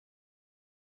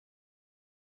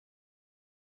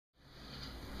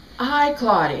Hi,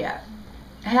 Claudia.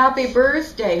 Happy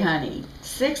birthday, honey.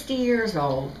 60 years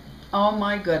old. Oh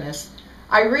my goodness.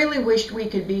 I really wished we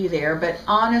could be there, but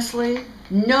honestly,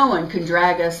 no one can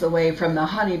drag us away from the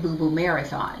Honey Boo Boo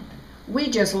Marathon.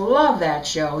 We just love that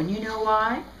show, and you know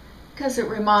why? Because it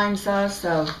reminds us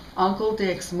of Uncle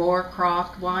Dick's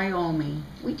Moorcroft, Wyoming.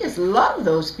 We just love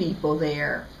those people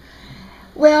there.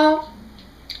 Well,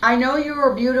 I know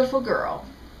you're a beautiful girl,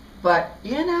 but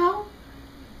you know,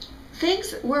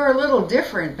 things were a little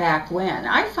different back when.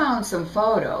 I found some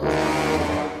photos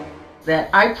that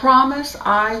I promise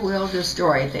I will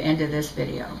destroy at the end of this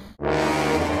video.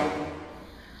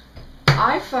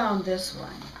 I found this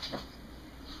one.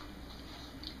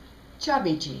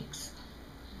 Chubby cheeks.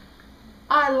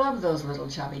 I love those little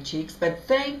chubby cheeks, but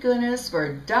thank goodness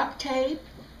for duct tape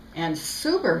and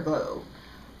super glue.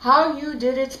 How you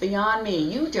did it's beyond me.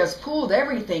 You just pulled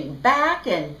everything back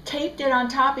and taped it on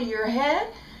top of your head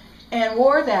and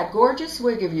wore that gorgeous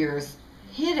wig of yours.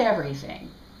 Hid everything.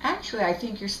 Actually, I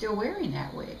think you're still wearing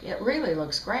that wig. It really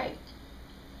looks great.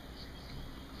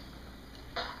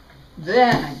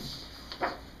 Then,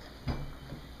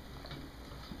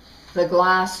 the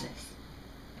glasses.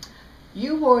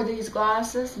 You wore these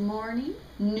glasses morning,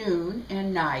 noon,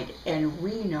 and night, and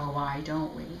we know why,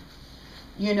 don't we?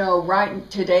 You know, right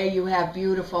today you have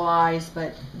beautiful eyes,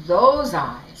 but those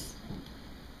eyes,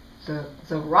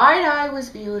 the right eye was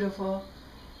beautiful.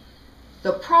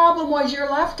 The problem was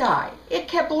your left eye. It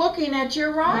kept looking at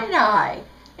your right eye,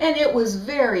 and it was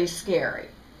very scary.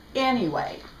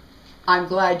 Anyway, I'm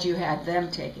glad you had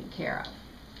them taken care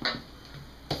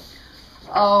of.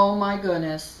 Oh my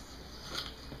goodness.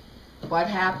 What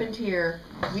happened here?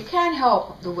 We can't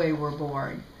help the way we're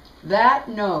born. That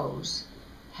nose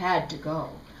had to go.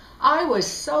 I was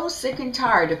so sick and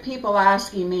tired of people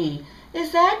asking me,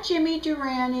 is that Jimmy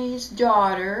Durani's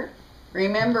daughter?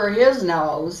 Remember his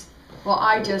nose? Well,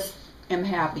 I just am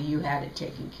happy you had it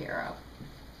taken care of.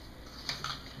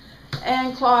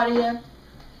 And Claudia,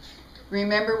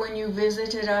 remember when you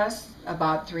visited us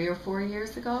about 3 or 4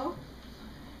 years ago?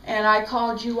 And I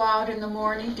called you out in the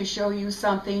morning to show you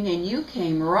something, and you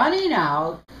came running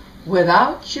out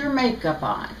without your makeup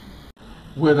on.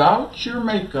 Without your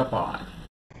makeup on.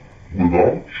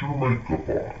 Without your makeup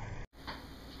on.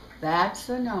 That's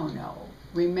a no-no.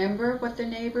 Remember what the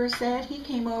neighbor said? He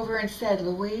came over and said,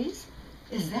 Louise,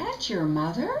 is that your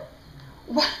mother?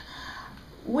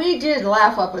 We did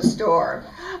laugh up a storm.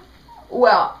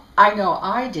 Well, I know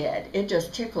I did. It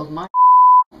just tickled my.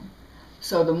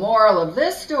 So the moral of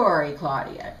this story,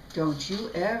 Claudia, don't you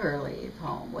ever leave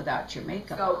home without your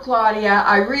makeup. So Claudia,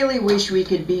 I really wish we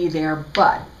could be there,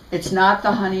 but it's not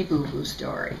the Honey Boo Boo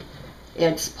story.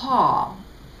 It's Paul.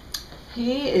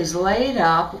 He is laid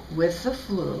up with the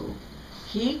flu.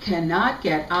 He cannot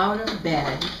get out of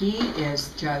bed. He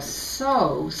is just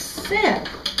so sick.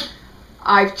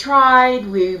 I've tried,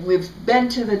 we've been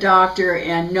to the doctor,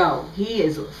 and no, he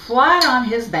is flat on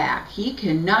his back. He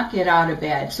cannot get out of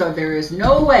bed, so there is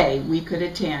no way we could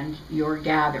attend your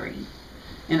gathering.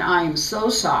 And I am so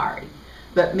sorry.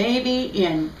 But maybe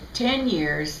in 10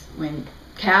 years, when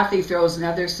Kathy throws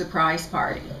another surprise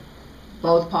party,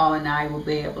 both Paul and I will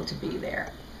be able to be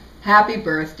there. Happy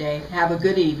birthday, have a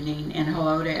good evening, and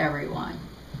hello to everyone.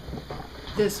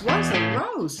 This was a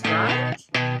roast, right?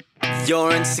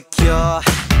 You're insecure,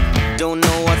 don't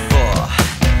know what for.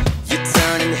 You're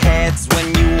turning heads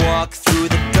when you walk through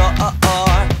the door.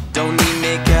 Don't need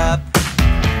makeup,